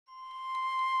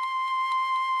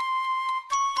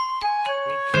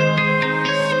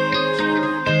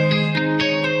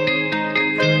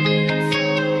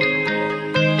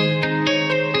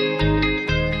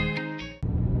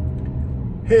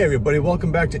Hey everybody,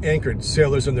 welcome back to Anchored,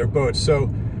 Sailors and Their Boats.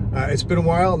 So it's been a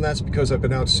while, and that's because I've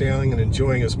been out sailing and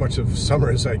enjoying as much of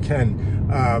summer as I can.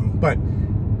 But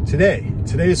today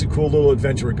is a cool little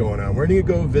adventure we're going on. We're going to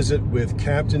go visit with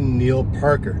Captain Neal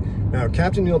Parker. Now,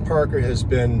 Captain Neal Parker has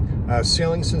been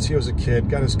sailing since he was a kid,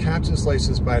 got his captain's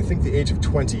license by I think the age of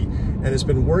 20, and has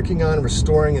been working on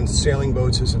restoring and sailing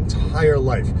boats his entire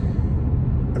life.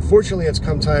 Unfortunately, it's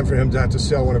come time for him to have to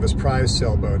sell one of his prized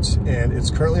sailboats, and it's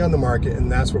currently on the market,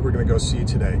 and that's what we're going to go see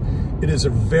today. It is a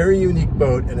very unique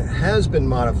boat, and it has been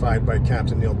modified by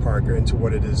Captain Neal Parker into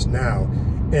what it is now.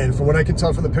 And from what I can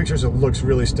tell from the pictures, it looks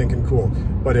really stinking cool.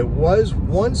 But it was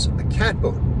once a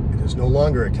catboat. It is no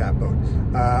longer a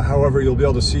catboat. However, you'll be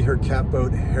able to see her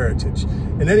catboat heritage.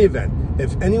 In any event,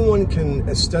 if anyone can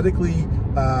aesthetically,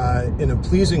 in a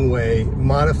pleasing way,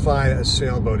 modify a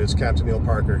sailboat, it's Captain Neal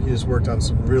Parker. He has worked on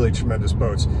some really tremendous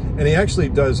boats, and he actually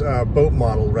does boat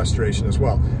model restoration as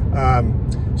well.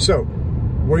 So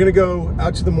we're going to go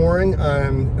out to the mooring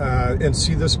and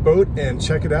see this boat and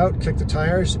check it out, kick the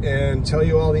tires, and tell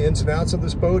you all the ins and outs of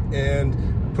this boat, and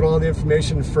put all the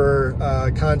information for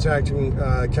contacting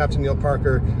Captain Neal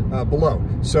Parker below.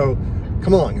 So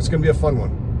come along, it's going to be a fun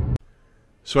one.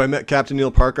 So I met Captain Neal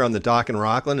Parker on the dock in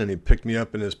Rockland, and he picked me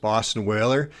up in his Boston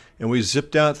Whaler, and we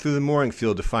zipped out through the mooring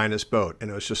field to find this boat. And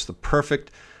it was just the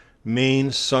perfect Maine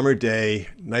summer day,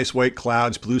 nice white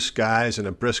clouds, blue skies, and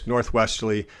a brisk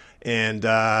northwesterly. And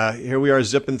here we are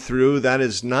zipping through. That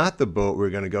is not the boat we're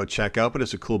going to go check out, but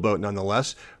it's a cool boat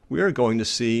nonetheless. We are going to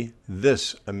see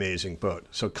this amazing boat.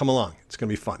 So come along. It's going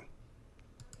to be fun.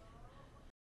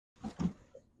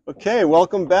 Okay,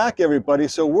 welcome back, everybody.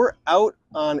 So we're out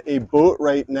on a boat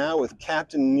right now with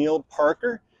Captain Neal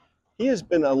Parker. He has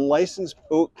been a licensed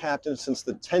boat captain since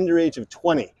the tender age of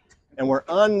 20. And we're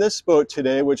on this boat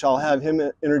today, which I'll have him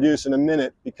introduce in a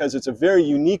minute, because it's a very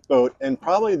unique boat and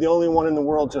probably the only one in the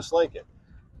world just like it.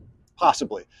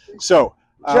 Possibly. So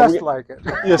like it.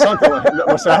 Yeah, something like it.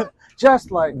 What's that?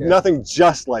 Just like it. Nothing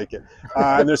just like it.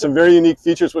 And there's some very unique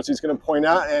features which he's going to point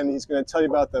out, and he's going to tell you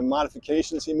about the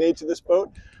modifications he made to this boat.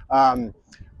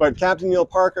 But Captain Neal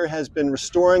Parker has been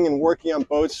restoring and working on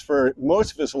boats for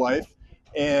most of his life,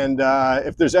 and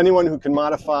if there's anyone who can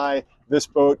modify this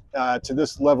boat to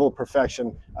this level of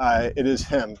perfection, it is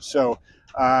him. So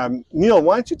Neal,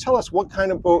 why don't you tell us what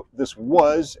kind of boat this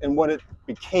was and what it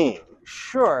became?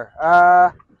 Sure.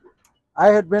 I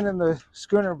had been in the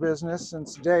schooner business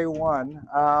since day one,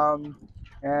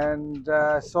 and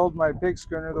sold my big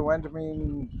schooner, the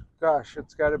Wendomene, gosh,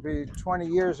 it's got to be 20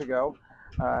 years ago,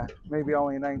 maybe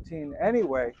only 19.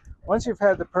 Anyway, once you've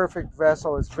had the perfect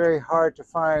vessel, it's very hard to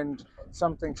find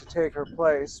something to take her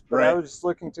place. But right. I was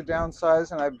looking to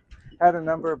downsize, and I've had a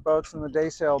number of boats in the day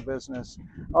sail business.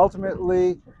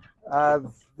 Ultimately,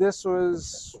 this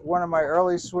was one of my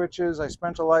early switches. I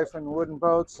spent a life in wooden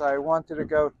boats. I wanted to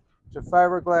go to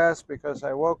fiberglass because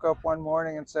I woke up one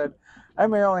morning and said, I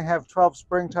may only have 12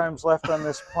 springtimes left on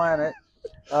this planet.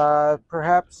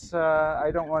 Perhaps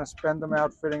I don't want to spend them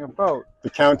outfitting a boat. The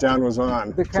countdown was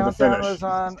on. The countdown was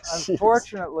on.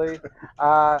 Unfortunately,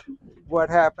 what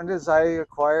happened is I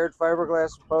acquired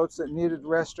fiberglass boats that needed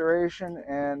restoration,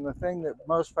 and the thing that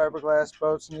most fiberglass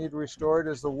boats need restored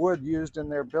is the wood used in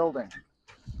their building.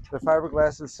 The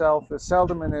fiberglass itself is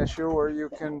seldom an issue, or you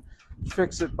can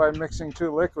fix it by mixing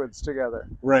two liquids together.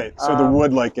 Right. So the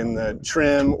wood, like in the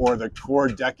trim or the core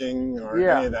decking or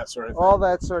any of that sort of thing. All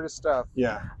that sort of stuff.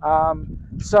 Yeah.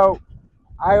 So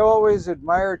I always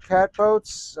admired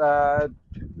catboats.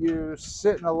 You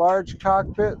sit in a large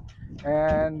cockpit,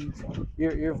 and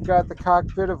you've got the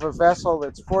cockpit of a vessel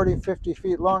that's 40, 50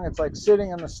 feet long. It's like sitting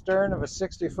in the stern of a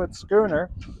 60-foot schooner,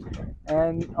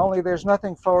 and only there's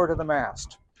nothing forward of the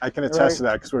mast. I can attest to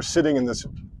that, because we're sitting in this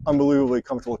unbelievably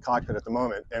comfortable cockpit at the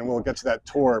moment, and we'll get to that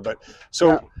tour. But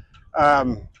so,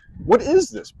 what is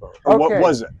this boat? Or what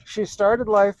was it? She started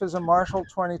life as a Marshall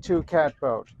 22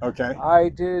 catboat. Okay. I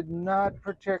did not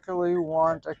particularly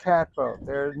want a catboat.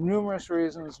 There are numerous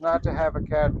reasons not to have a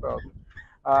catboat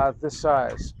this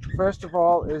size. First of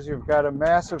all is you've got a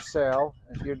massive sail.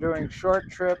 If you're doing short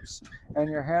trips and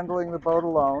you're handling the boat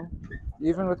alone,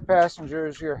 even with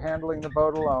passengers, you're handling the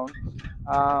boat alone.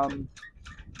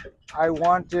 I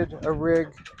wanted a rig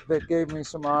that gave me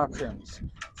some options.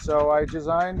 So I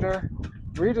redesigned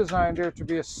her to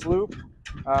be a sloop.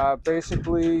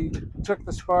 Basically took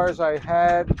the spars I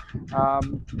had,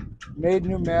 made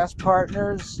new mast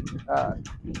partners.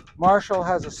 Marshall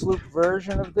has a sloop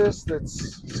version of this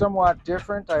that's somewhat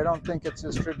different. I don't think it's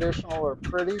as traditional or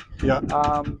pretty. Yeah.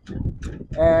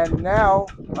 And now,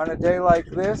 on a day like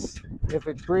this, if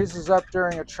it breezes up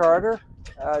during a charter,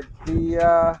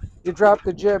 you drop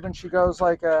the jib and she goes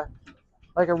like a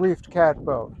like a reefed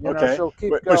catboat. You know, she'll keep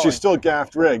going. But she's still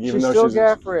gaff rig, even though she's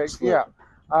gaff rigged. Yeah.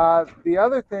 The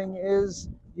other thing is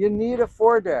you need a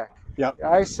foredeck. Yep.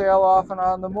 I sail off and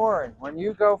on the mooring. When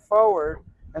you go forward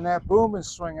and that boom is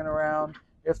swinging around,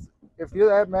 if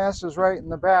that mast is right in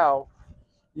the bow,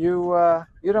 you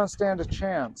don't stand a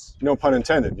chance. No pun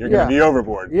intended. You're going to be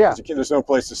overboard. Yeah. There's no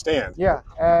place to stand. Yeah.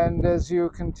 And as you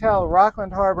can tell,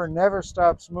 Rockland Harbor never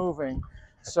stops moving.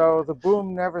 So the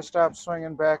boom never stops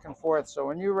swinging back and forth. So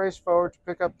when you race forward to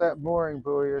pick up that mooring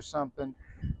buoy or something,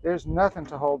 there's nothing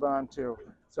to hold on to.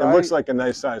 So it looks like a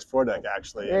nice sized foredeck,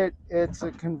 actually. It's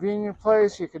a convenient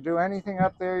place. You can do anything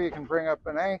up there. You can bring up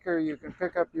an anchor. You can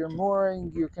pick up your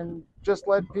mooring. You can just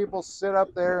let people sit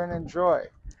up there and enjoy.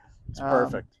 It's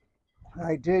perfect.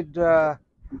 I did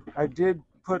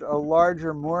put a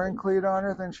larger mooring cleat on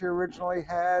her than she originally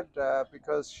had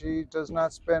because she does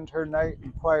not spend her night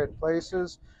in quiet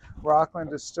places.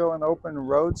 Rockland is still an open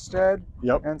roadstead.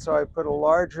 Yep. And so I put a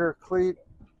larger cleat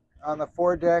on the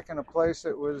foredeck in a place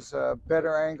that was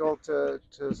better angle to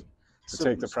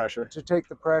take the pressure. To take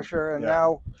the pressure. And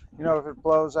now, you know, if it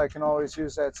blows, I can always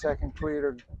use that second cleat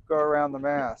or go around the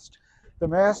mast. The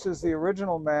mast is the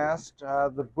original mast.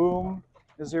 The boom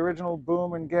is the original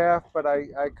boom and gaff, but I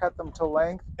cut them to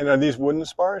length. And are these wooden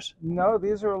spars? No,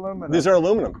 these are aluminum. These are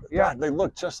aluminum. Yeah. God, they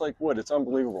look just like wood. It's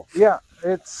unbelievable. Yeah,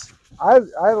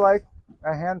 I like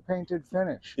a hand-painted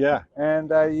finish. Yeah.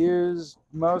 And I use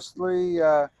mostly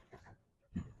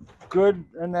good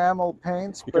enamel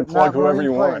paints, you but can plug not whoever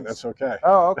you plates. want. That's okay.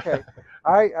 Oh, okay.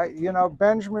 You know,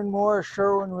 Benjamin Moore,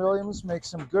 Sherwin-Williams make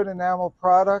some good enamel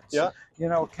products. Yeah. You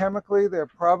know, chemically, they're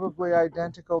probably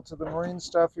identical to the marine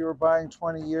stuff you were buying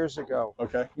 20 years ago.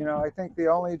 Okay. You know, I think the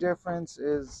only difference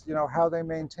is, you know, how they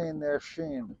maintain their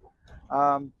sheen.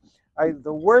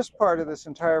 The worst part of this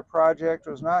entire project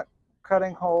was not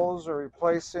cutting holes or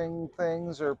replacing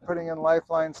things or putting in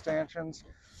lifeline stanchions.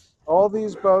 All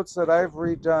these boats that I've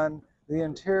redone, the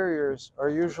interiors are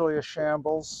usually a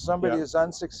shambles. Somebody has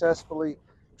unsuccessfully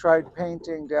tried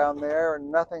painting down there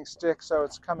and nothing sticks, so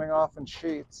it's coming off in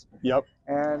sheets. Yep.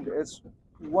 And it's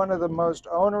one of the most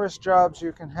onerous jobs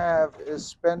you can have is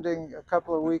spending a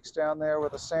couple of weeks down there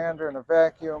with a sander and a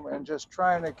vacuum and just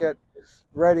trying to get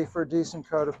ready for a decent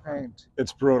coat of paint.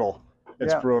 It's brutal.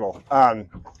 It's brutal.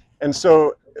 And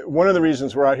so one of the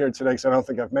reasons we're out here today, because I don't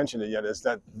think I've mentioned it yet, is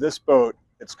that this boat,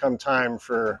 it's come time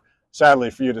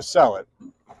sadly for you to sell it.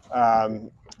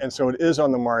 And so it is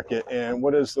on the market. And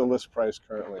what is the list price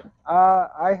currently?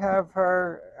 I have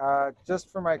her,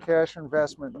 just for my cash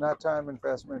investment, not time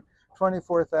investment,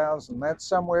 $24,000. That's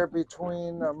somewhere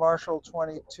between a Marshall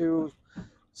 22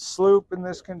 sloop in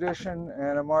this condition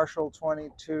and a Marshall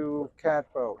 22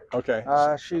 catboat. Okay.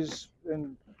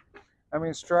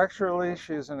 Structurally,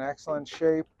 she's in excellent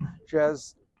shape. She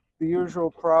has the usual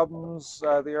problems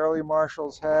the early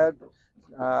Marshalls had.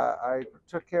 I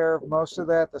took care of most of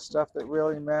that, the stuff that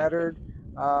really mattered.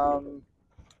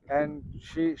 And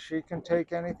she can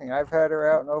take anything. I've had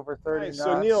her out in over 30 knots.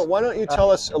 So Neal, why don't you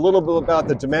tell us a little bit about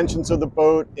the dimensions of the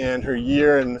boat and her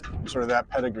year and sort of that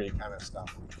pedigree kind of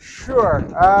stuff. Sure.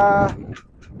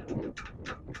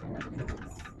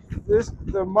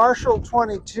 The Marshall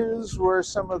 22s were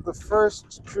some of the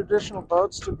first traditional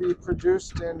boats to be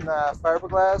produced in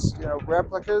fiberglass, you know,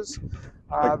 replicas.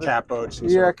 Like catboats and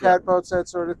catboats, that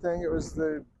sort of thing. It was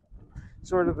the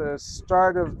sort of the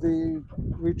start of the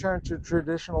return to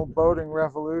traditional boating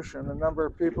revolution. A number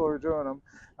of people are doing them.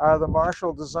 The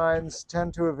Marshall designs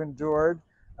tend to have endured.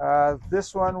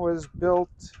 This one was built,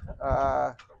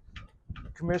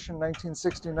 commissioned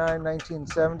 1969,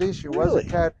 1970. She was a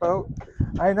catboat.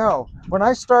 I know. When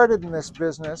I started in this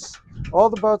business, all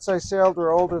the boats I sailed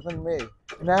were older than me.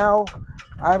 Now,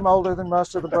 I'm older than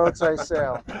most of the boats I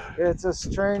sail. It's a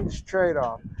strange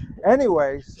trade-off.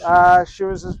 Anyway, she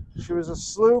was a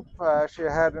sloop. She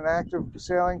had an active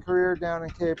sailing career down in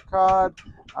Cape Cod.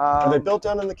 Are they built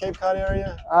down in the Cape Cod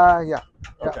area? Yeah.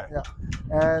 Okay. Yeah.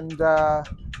 And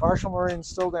Marshall Marine's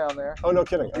still down there. Oh, no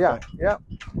kidding. Okay.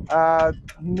 Yeah.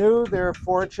 Knew their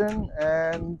fortune,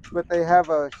 but they have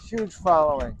a huge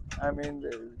following. I mean,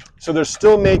 so they're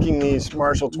still making these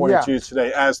Marshall 22s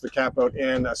today as the catboat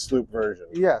and a sloop version.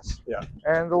 Yes. Yeah.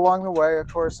 And along the way,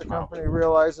 of course, the company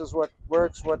realizes what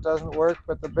works, what doesn't work,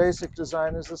 but the basic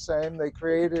design is the same. They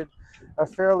created a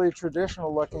fairly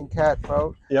traditional looking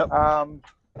catboat. Yep.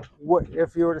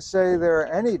 If you were to say there are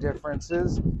any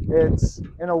differences, it's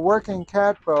in a working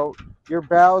catboat, your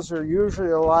bows are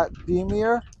usually a lot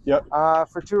beamier. Yep.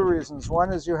 For two reasons.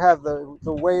 One is you have the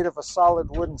weight of a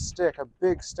solid wooden stick, a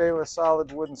big stainless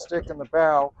solid wooden stick in the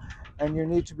bow, and you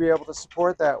need to be able to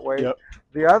support that weight. Yep.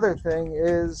 The other thing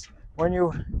is when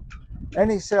you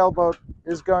any sailboat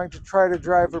is going to try to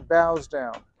drive her bows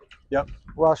down. Yep.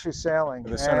 While she's sailing.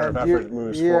 The center of effort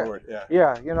moves forward. Yeah.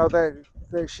 Yeah. You know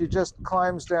she just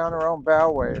climbs down her own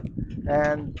bow wave,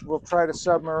 and will try to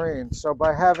submarine. So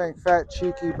by having fat,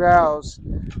 cheeky bows,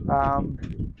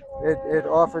 it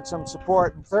offered some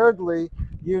support. And thirdly,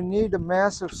 you need a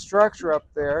massive structure up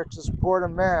there to support a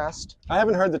mast. I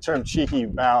haven't heard the term cheeky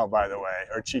bow, by the way,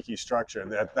 or cheeky structure.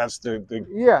 That's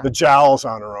the jowls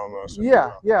on her almost.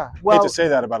 Yeah, yeah. Well, I hate to say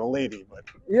that about a lady, but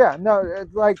yeah, no,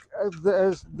 like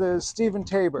the Stephen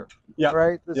Tabor,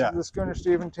 right? The schooner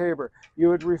Stephen Tabor. You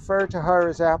would refer to her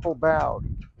as apple bowed.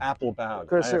 Apple bowed.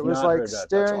 Because it was like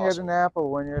staring at an apple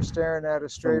when you're staring at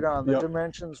it straight on. The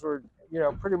dimensions were,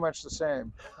 pretty much the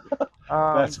same.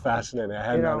 That's fascinating. I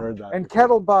had not heard that. And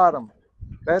kettle bottom.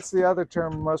 That's the other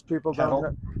term most people don't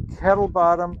know. Kettle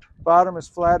bottom. Bottom as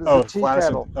flat as a tea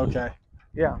kettle. Okay.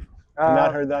 Yeah. I've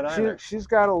not heard that either. She's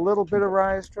got a little bit of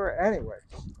rise to her. Anyway.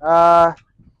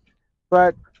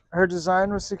 But her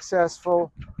design was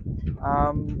successful.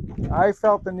 I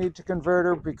felt the need to convert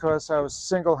her because I was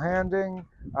single-handing.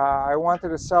 I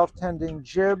wanted a self-tending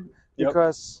jib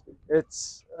because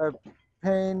it's a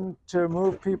pain to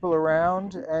move people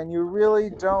around, and you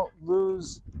really don't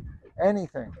lose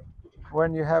anything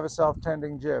when you have a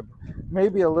self-tending jib.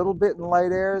 Maybe a little bit in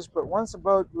light airs, but once a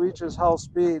boat reaches hull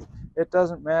speed, it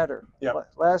doesn't matter.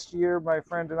 Last year, my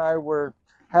friend and I were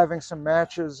having some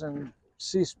matches in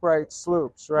Sea Sprite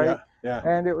sloops, right? Yeah.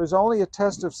 And it was only a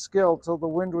test of skill till the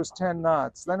wind was 10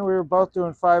 knots. Then we were both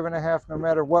doing 5.5 no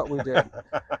matter what we did.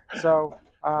 So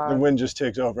the wind just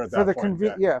takes over at that point.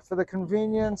 For the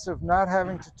convenience of not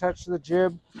having to touch the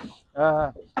jib,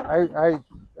 I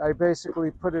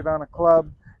basically put it on a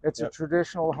club. It's a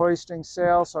traditional hoisting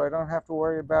sail, so I don't have to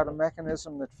worry about a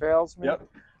mechanism that fails me.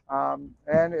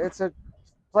 And it's a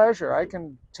pleasure. I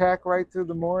can tack right through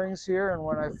the moorings here, and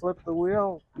when I flip the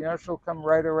wheel, she'll come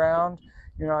right around.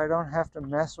 I don't have to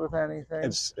mess with anything.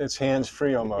 It's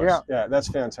hands-free almost. Yeah, that's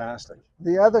fantastic.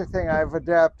 The other thing I've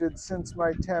adapted since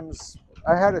my Thames,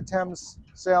 I had a Thames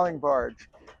sailing barge,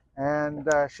 and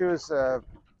she was a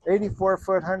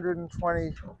 84-foot,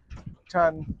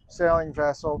 120-ton sailing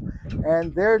vessel,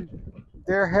 and their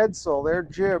headsail, their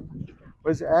jib,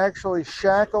 was actually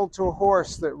shackled to a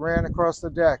horse that ran across the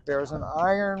deck. There was an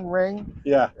iron ring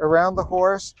around the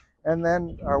horse, and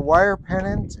then a wire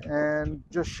pennant, and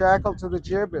just shackled to the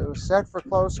jib. It was set for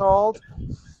close hold,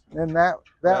 and that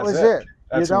was it.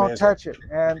 You don't touch it,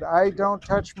 and I don't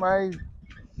touch my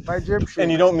jib sheet.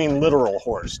 And you don't mean literal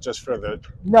horse, just for the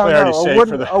clarity's sake.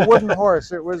 A wooden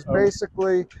horse. It was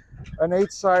basically an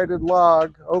 8-sided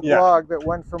log, oak log, that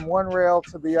went from one rail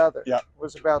to the other. It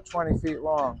was about 20 feet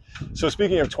long. So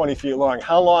speaking of 20 feet long,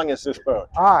 how long is this boat?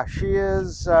 She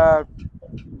is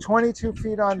 22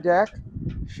 feet on deck.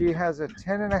 She has a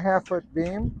 10.5-foot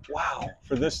beam. Wow,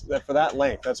 for that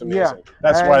length, that's amazing.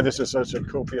 That's why this is such a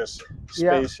copious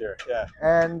space here. Yeah.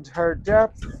 And her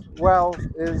depth,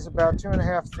 is about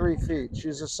 2.5, 3 feet.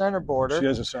 She's a centerboarder. She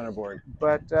is a centerboard.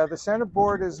 But the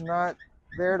centerboard is not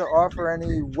there to offer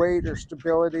any weight or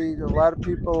stability. A lot of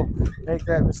people make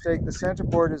that mistake. The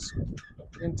centerboard is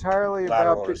entirely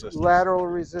about lateral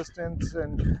resistance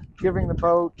and giving the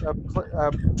boat a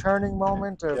turning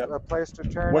moment, a place to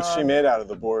turn. What's she made out of,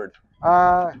 the board?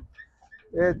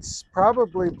 It's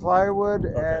probably plywood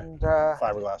and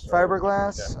fiberglass.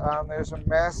 There's a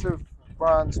massive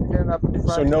bronze pin up in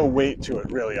front. So no weight to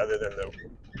it really, other than the.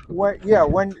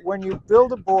 When you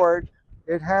build a board,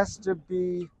 it has to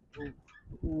be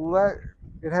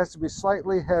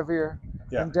slightly heavier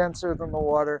and denser than the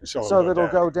water, so that it'll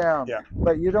go down.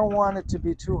 But you don't want it to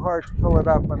be too hard to pull it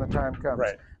up when the time comes.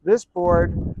 Right. This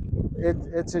board,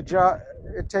 it's a job.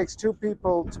 It takes 2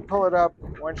 people to pull it up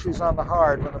when she's on the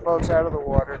hard, when the boat's out of the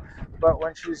water. But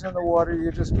when she's in the water,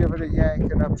 you just give it a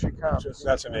yank and up she comes.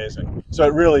 That's amazing. So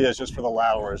it really is just for the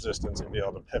lateral resistance and be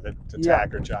able to pivot to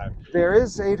tack or jibe. There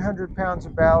is 800 pounds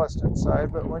of ballast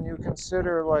inside, but when you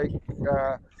consider like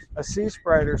a Sea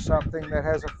Sprite or something that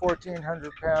has a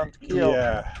 1,400-pound keel,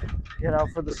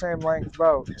 for the same length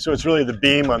boat. So it's really the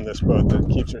beam on this boat that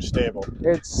keeps her stable.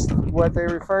 It's what they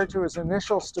refer to as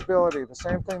initial stability. The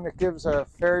same thing that gives a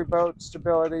ferry boat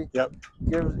stability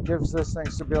gives this thing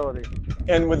stability.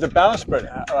 And with the bowsprit,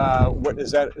 what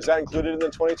is that included in the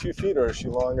 22 feet, or is she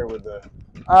longer with the?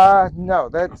 No,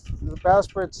 the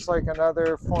bowsprit's like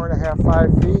another 4.5,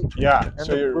 5 feet. Yeah,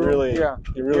 so you're really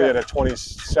at a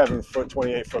 27-foot,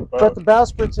 28-foot boat. But the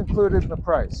bowsprit's included in the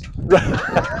price.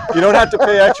 You don't have to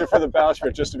pay extra for the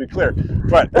bowsprit, just to be clear.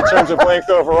 But in terms of length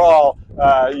overall,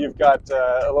 you've got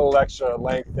a little extra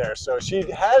length there. So she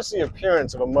has the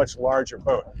appearance of a much larger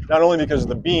boat, not only because of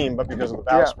the beam, but because of the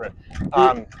bowsprit.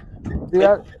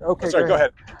 Okay, sorry, go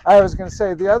ahead. I was going to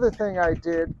say the other thing I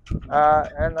did,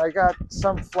 and I got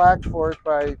some flack for it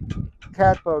by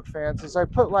Catboat fans, is I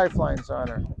put lifelines on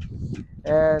her.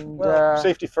 And well,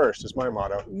 safety first is my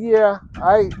motto. Yeah,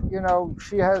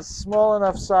 she has small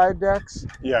enough side decks.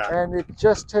 Yeah. And it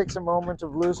just takes a moment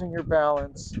of losing your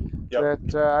balance. Yep.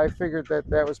 That I figured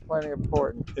that was plenty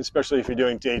important. Especially if you're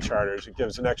doing day charters, it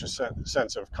gives an extra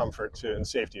sense of comfort and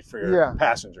safety for your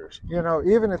passengers.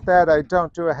 Even at that, I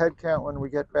don't do a head count when we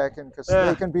get back in because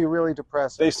they can be really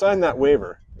depressing. They signed that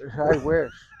waiver. I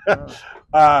wish.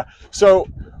 So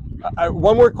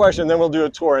one more question, then we'll do a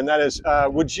tour, and that is,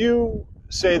 would you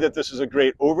say that this is a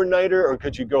great overnighter, or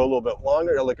could you go a little bit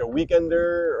longer, like a weekender?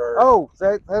 Or? Oh,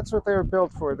 that's what they were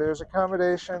built for. There's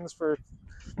accommodations for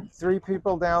 3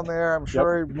 people down there. I'm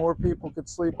sure more people could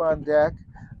sleep on deck.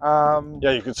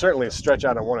 Yeah, you could certainly stretch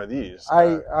out on one of these.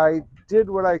 I did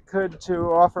what I could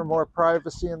to offer more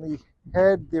privacy in the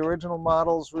head. The original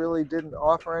models really didn't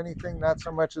offer anything, not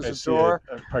so much as a door.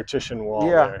 A partition wall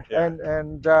there. Yeah,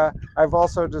 and I've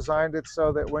also designed it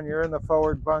so that when you're in the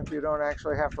forward bunk, you don't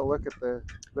actually have to look at the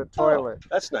toilet. Oh,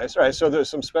 that's nice. All right, so there's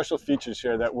some special features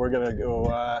here that we're gonna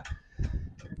go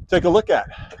take a look at.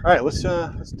 All right, let's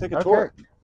take a tour.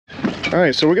 All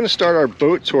right, so we're going to start our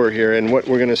boat tour here, and what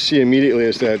we're going to see immediately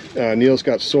is that Neal's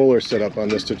got solar set up on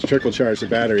this to trickle charge the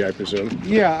battery, I presume.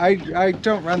 Yeah, I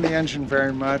don't run the engine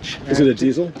very much. Is it a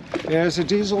diesel? Yeah, there's a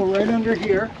diesel right under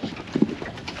here.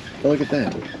 Oh, look at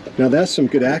that. Now that's some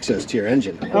good access to your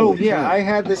engine. Holy cow. I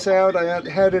had this out. I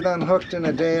had it unhooked in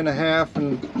a day and a half,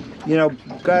 and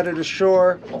got it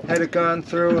ashore, had it gone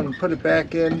through, and put it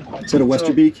back in. Is it a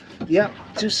Westerbeek? Yep,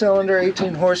 2-cylinder,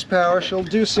 18 horsepower. She'll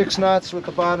do 6 knots with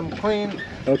the bottom clean.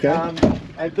 Okay.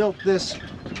 I built this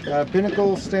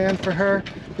binnacle stand for her,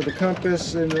 for the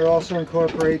compass, and it also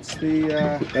incorporates the...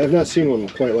 I have not seen one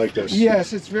quite like this.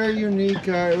 Yes, it's very unique.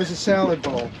 It was a salad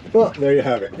bowl. Well, there you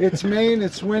have it. It's Maine,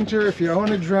 it's winter. If you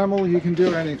own a Dremel, you can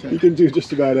do anything. You can do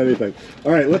just about anything.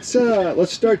 All right, let's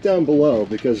start down below,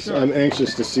 because I'm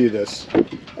anxious to see this.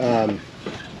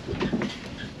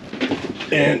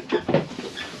 And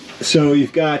so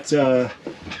you've got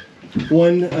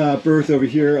one berth over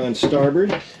here on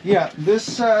starboard. Yeah,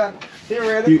 this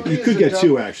theoretically you could get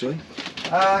 2 actually.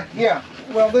 Yeah.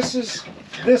 Well, this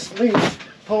leaf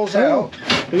pulls out,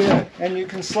 and you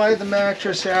can slide the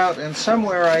mattress out. And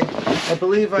somewhere I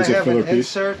believe I have an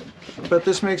insert, but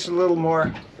this makes it a little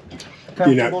more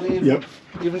comfortable.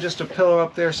 Even just a pillow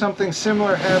up there. Something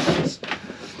similar happens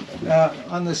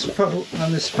on this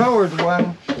forward one,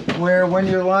 where when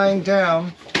you're lying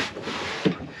down,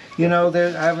 I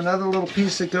have another little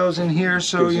piece that goes in here,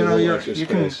 so you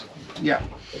can. Yeah.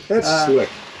 That's slick.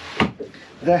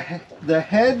 The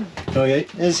head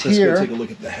is here. Let's go take a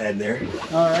look at the head there.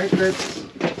 All right, that's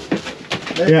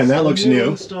and that looks new.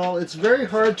 Install. It's very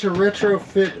hard to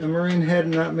retrofit a marine head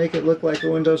and not make it look like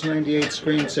a Windows 98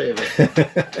 screensaver.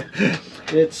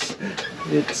 It's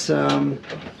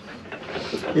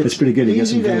pretty good. You get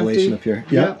some ventilation up here.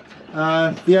 Yep.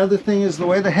 The other thing is the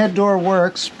way the head door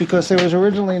works, because there was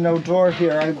originally no door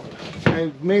here.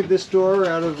 I made this door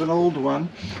out of an old one,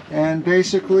 and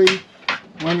basically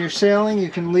when you're sailing you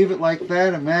can leave it like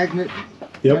that, a magnet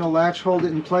latch hold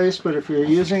it in place, but if you're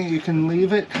using it you can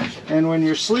leave it, and when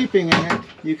you're sleeping in it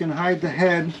you can hide the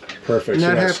head. Perfect. And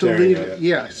not have to leave it.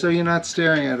 Yeah, so you're not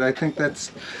staring at it. I think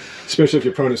that's... Especially if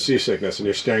you're prone to seasickness and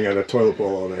you're staring at a toilet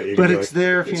bowl all night. But it's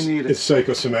there if you need it. It's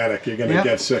psychosomatic. You're going to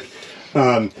get sick.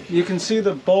 You can see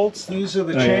the bolts. These are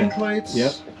the chain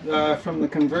plates from the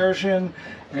conversion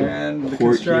and the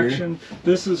construction.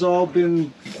 This has all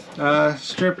been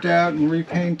stripped out and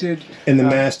repainted. And the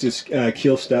mast is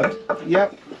keel stepped?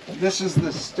 Yep. This is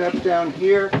the step down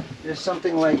here. There's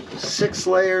something like 6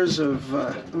 layers of...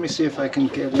 let me see if I can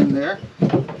get in there.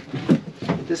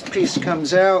 This piece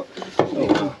comes out.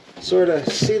 Sort of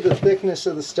see the thickness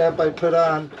of the step I put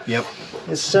on. Yep.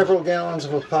 It's several gallons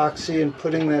of epoxy, and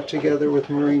putting that together with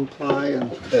marine ply,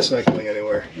 and that's not going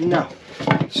anywhere. No.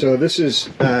 So this is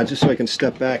just so I can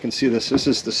step back and see this. This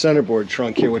is the centerboard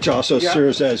trunk here, which also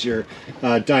serves as your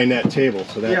dinette table.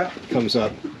 So that comes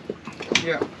up.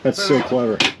 Yeah. That's so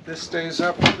clever. This stays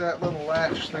up with that little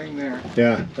latch thing there.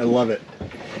 Yeah, I love it.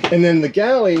 And then the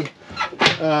galley.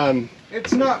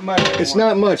 It's not much. It's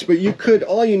not much, but you could.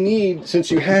 All you need,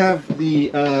 since you have the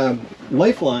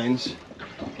lifelines.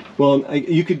 Well,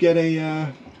 you could get a,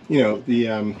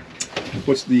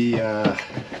 what's the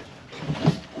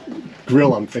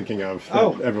grill I'm thinking of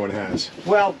that everyone has?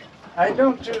 Well, I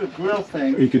don't do the grill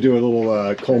thing. You could do a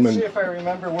little Coleman. Let's see if I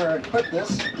remember where I put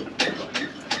this.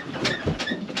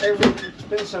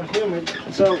 been so humid.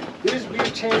 So these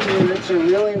butane units are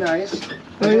really nice.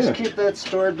 Just keep that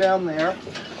stored down there.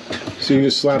 So you can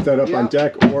just slap that up on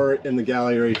deck or in the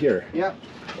galley right here. Yep.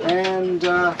 And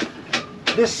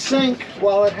this sink,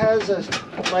 while it has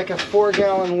like a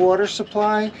 4-gallon water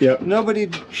supply, nobody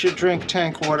should drink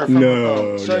tank water from the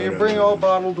boat. So you bring all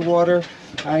bottled water.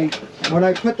 When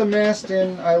I put the mast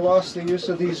in, I lost the use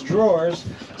of these drawers,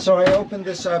 so I opened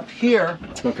this up here,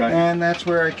 and that's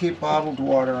where I keep bottled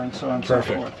water and so on and so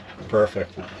forth.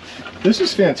 Perfect. This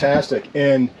is fantastic,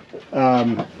 and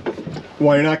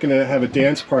while you're not going to have a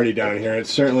dance party down here, it's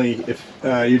certainly, if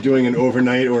you're doing an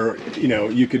overnight, or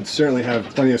you could certainly have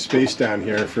plenty of space down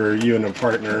here for you and a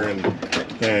partner,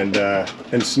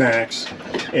 and snacks,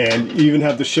 and you even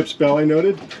have the ship's bell, I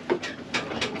noted.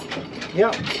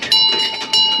 Yep.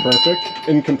 Perfect,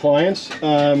 in compliance.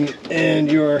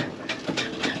 And your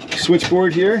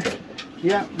switchboard here.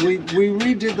 Yeah, we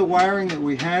redid the wiring that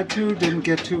we had to. Didn't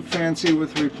get too fancy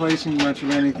with replacing much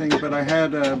of anything, but I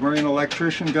had a marine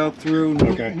electrician go through,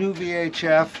 new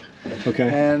VHF. Okay.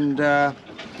 And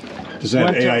does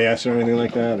that AIS or anything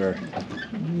like that, or?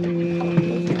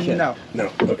 No.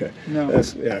 No. Okay. No.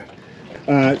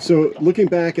 That's so looking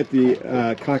back at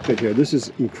the cockpit here, this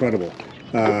is incredible.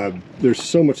 There's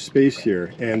so much space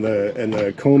here, and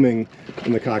the combing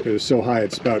in the cockpit is so high,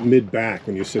 it's about mid-back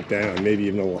when you sit down, maybe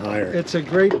even a little higher. It's a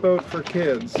great boat for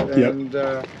kids, and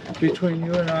between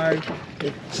you and I,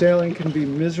 sailing can be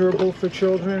miserable for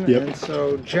children, and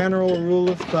so general rule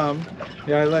of thumb,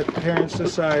 I let parents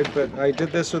decide, but I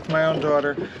did this with my own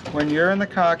daughter. When you're in the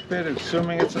cockpit,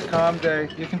 assuming it's a calm day,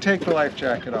 you can take the life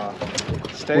jacket off.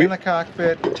 Stay in the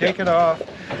cockpit, take it off.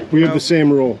 We have the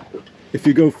same rule. If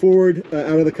you go forward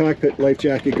out of the cockpit, life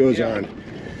jacket goes on.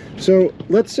 So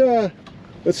let's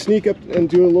sneak up and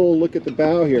do a little look at the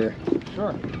bow here.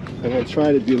 Sure. I'm going to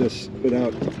try to do this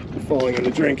without falling in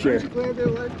the drink here. Aren't you glad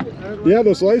they're Yeah,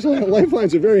 those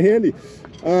lifelines are very handy.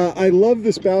 I love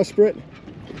this bowsprit.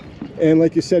 And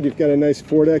like you said, you've got a nice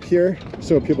foredeck here,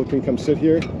 so people can come sit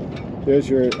here. There's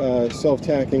your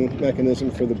self-tacking mechanism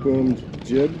for the boomed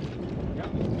jib.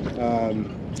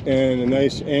 And a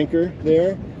nice anchor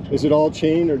there. Is it all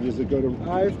chain, or does it go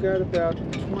to... I've got about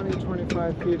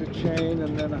 20-25 feet of chain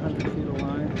and then 100 feet of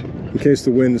line. In case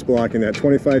the wind's blocking that,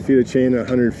 25 feet of chain and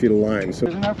 100 feet of line. So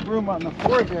there's enough room on the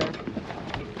foredeck.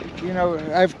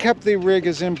 I've kept the rig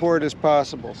as inboard as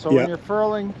possible. So when you're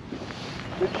furling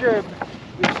the jib,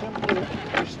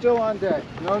 you're still on deck.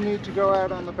 No need to go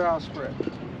out on the bowsprit.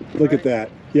 Look at that.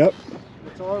 Yep.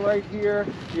 It's all right here.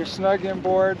 You're snug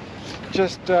inboard.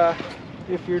 Just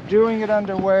if you're doing it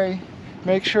underway,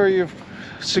 make sure you've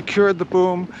secured the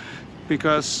boom,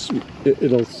 because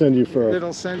it'll send you for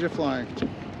it'll send you flying.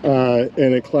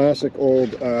 And a classic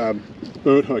old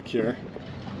boat hook here.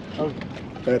 Oh,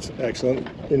 that's excellent,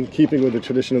 in keeping with the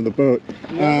tradition of the boat.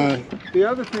 The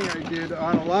other thing I did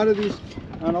on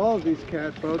all of these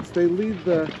cat boats, they lead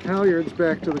the halyards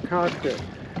back to the cockpit,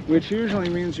 which usually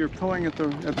means you're pulling at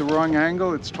the wrong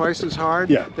angle. It's twice as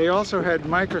hard. Yeah. They also had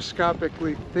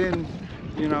microscopically thin,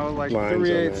 like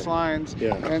 3/8 lines.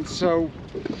 Yeah. And so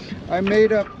I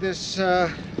made up this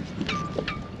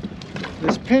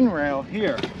this pin rail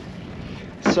here.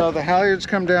 So the halyards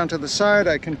come down to the side.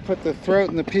 I can put the throat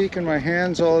and the peak in my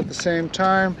hands all at the same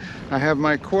time. I have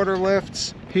my quarter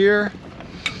lifts here,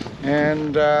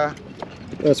 and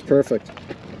that's perfect.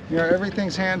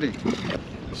 Everything's handy.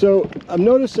 So I'm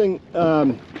noticing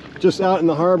just out in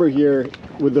the harbor here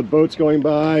with the boats going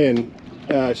by, and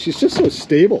she's just so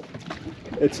stable.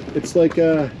 It's like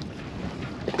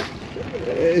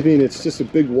it's just a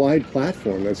big wide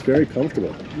platform that's very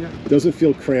comfortable. Yeah. Doesn't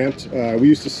feel cramped. We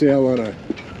used to sail on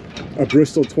a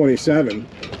Bristol 27,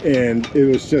 and it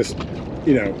was just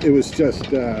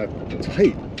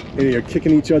tight. And you're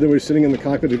kicking each other. We're sitting in the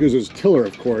cockpit because it was tiller,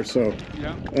 of course. So,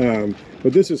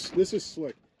 but this is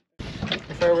slick.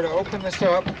 If I were to open this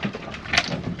up,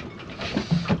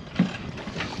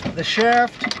 the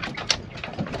shaft.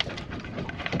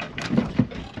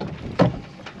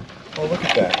 Oh, look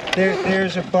at that.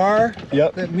 There's a bar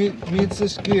that meets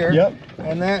this gear,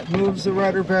 and that moves the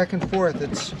rudder back and forth.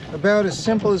 It's about as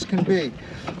simple as can be.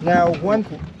 Now,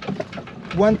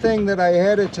 one thing that I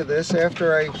added to this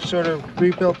after I sort of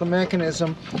rebuilt the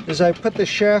mechanism is I put the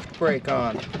shaft brake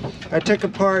on. I took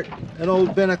apart an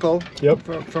old binnacle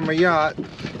from a yacht,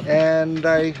 and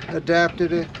I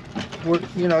adapted it.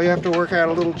 You have to work out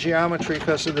a little geometry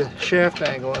because of the shaft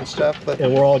angle and stuff.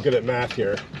 And we're all good at math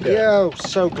here. Yeah,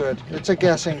 so good. It's a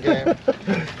guessing game.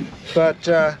 But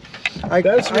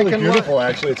that's really beautiful.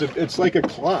 Actually, it's like a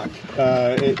clock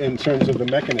in terms of the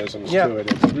mechanisms to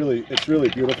it. It's really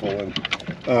beautiful.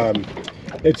 And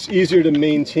it's easier to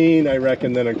maintain, I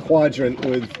reckon, than a quadrant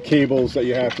with cables that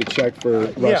you have to check for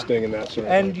rusting and that sort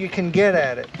of thing. And you can get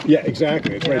at it. Yeah,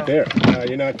 exactly. It's right there.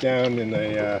 You're not down in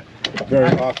a very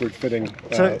awkward fitting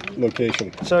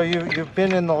location. So you've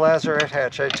been in the lazarette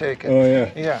hatch, I take it. Oh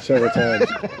yeah. Yeah. Several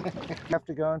times. I have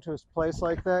to go into a place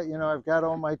like that. You know, I've got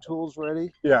all my tools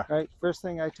ready. Yeah. Right. First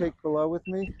thing I take below with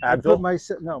me. Advil? I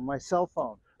put my cell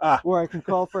phone. Where I can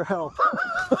call for help.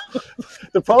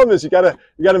 The problem is you gotta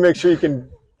make sure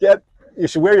you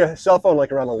should wear your cell phone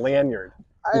like around a lanyard.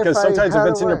 Because sometimes if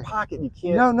it's in your pocket, you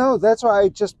can't. No, that's why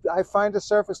I find a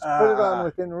surface to put it on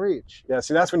within reach. Yeah,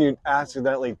 see, that's when you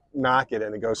accidentally knock it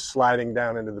and it goes sliding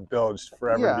down into the bilge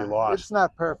forever to be lost. It's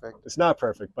not perfect. It's not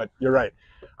perfect, but you're right.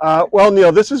 Well,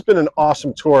 Neal, this has been an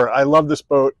awesome tour. I love this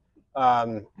boat.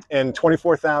 And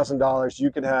 $24,000,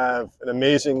 you could have an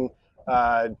amazing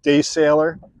day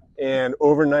sailor and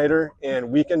overnighter and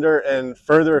weekender and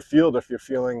further afield if you're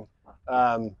feeling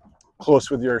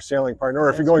close with your sailing partner, or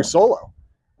if you're going solo.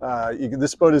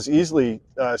 This boat is easily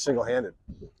single-handed.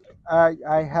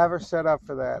 I have her set up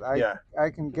for that. Yeah. I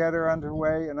can get her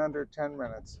underway in under 10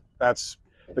 minutes. That's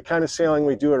the kind of sailing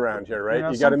we do around here,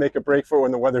 right? You got to make a break for it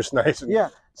when the weather's nice. Yeah.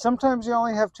 Sometimes you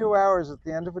only have 2 hours at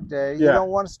the end of a day. You don't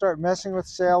want to start messing with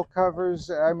sail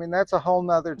covers. I mean, that's a whole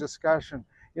nother discussion.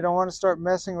 You don't want to start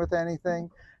messing with anything.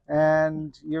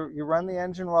 And you run the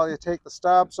engine while you take the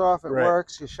stops off. It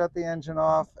works. You shut the engine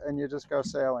off, and you just go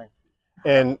sailing.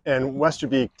 And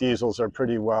Westerbeek diesels are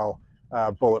pretty well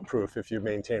bulletproof if you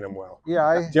maintain them well.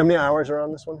 Yeah. Do you have any hours are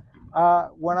on this one?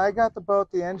 When I got the boat,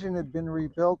 the engine had been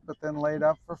rebuilt, but then laid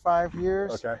up for 5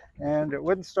 years. Okay. And it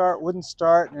wouldn't start.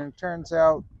 And it turns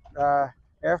out,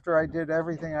 after I did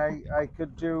everything I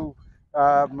could do,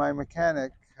 my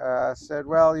mechanic said,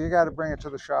 well, you got to bring it to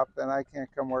the shop, then I can't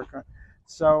come work on it.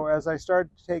 So as I started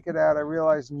to take it out, I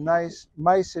realized mice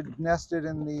had nested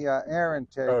in the air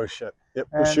intake. Oh, shit. Yep.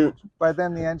 And shoot. by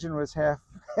then the engine was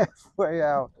halfway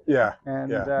out. Yeah.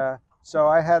 And so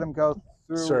I had him go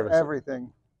through Service everything.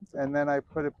 And then I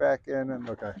put it back in. And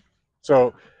okay.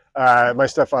 So my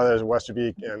stepfather is a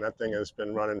Westerbeek, and that thing has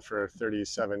been running for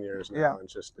 37 years now.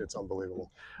 Yeah. It's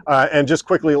unbelievable. And just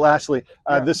quickly, lastly,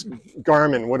 this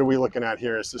Garmin, what are we looking at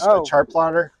here? Is this a chart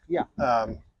plotter? Yeah.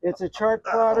 It's a chart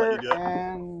plotter,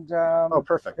 and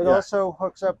perfect. It also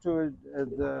hooks up to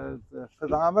the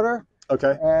pedometer.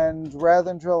 Okay. And rather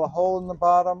than drill a hole in the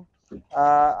bottom,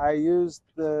 I used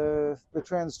the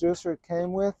transducer it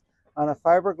came with. On a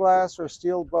fiberglass or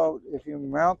steel boat, if you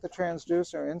mount the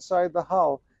transducer inside the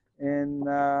hull in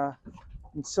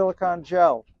silicone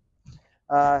gel,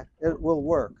 it will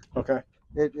work. Okay.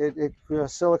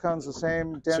 Silicone's the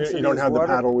same density. So you don't have water.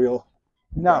 The paddle wheel.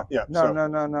 No,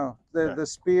 no. The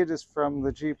speed is from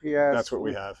the GPS. That's what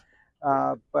we have.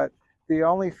 But the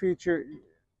only feature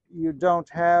you don't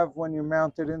have when you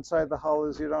mount it inside the hull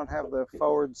is you don't have the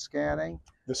forward scanning.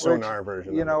 The sonar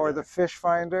version. Or the fish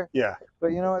finder. Yeah. But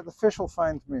you know what? The fish will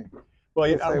find me.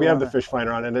 Well, we have the fish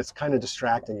finder on, and it's kind of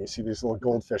distracting. You see these little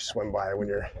goldfish swim by when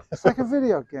you're. It's like a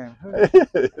video game.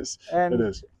 It is. And, it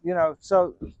is. You know,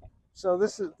 so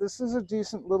this is a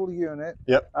decent little unit.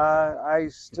 Yep. I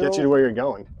still get you to where you're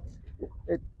going.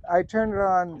 I turn it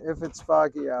on if it's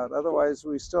foggy out. Otherwise,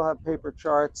 we still have paper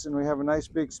charts, and we have a nice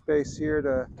big space here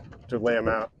to lay them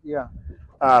out. Yeah.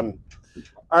 All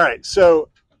right. So,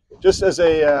 just as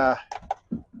a.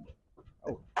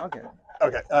 Okay.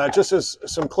 Okay. Just as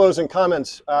some closing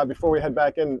comments before we head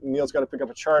back in, Neal's got to pick up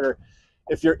a charter.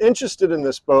 If you're interested in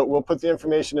this boat, we'll put the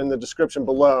information in the description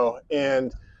below,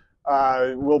 and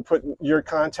we'll put your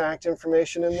contact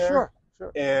information in there. Sure.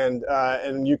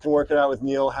 And you can work it out with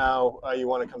Neal how you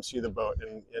want to come see the boat,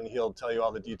 and he'll tell you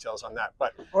all the details on that.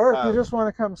 Or if you just want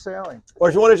to come sailing. Or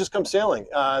if you want to just come sailing.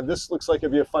 This looks like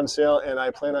it'd be a fun sail, and I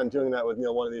plan on doing that with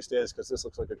Neal one of these days because this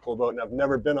looks like a cool boat, and I've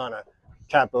never been on a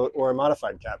catboat or a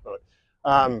modified catboat.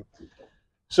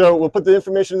 So we'll put the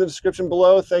information in the description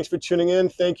below. Thanks for tuning in.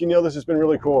 Thank you, Neal. This has been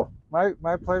really cool. My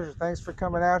pleasure. Thanks for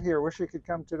coming out here. Wish you could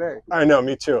come today. I know,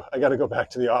 me too. I got to go back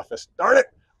to the office. Darn it.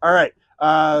 All right.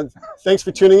 Thanks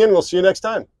for tuning in. We'll see you next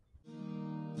time.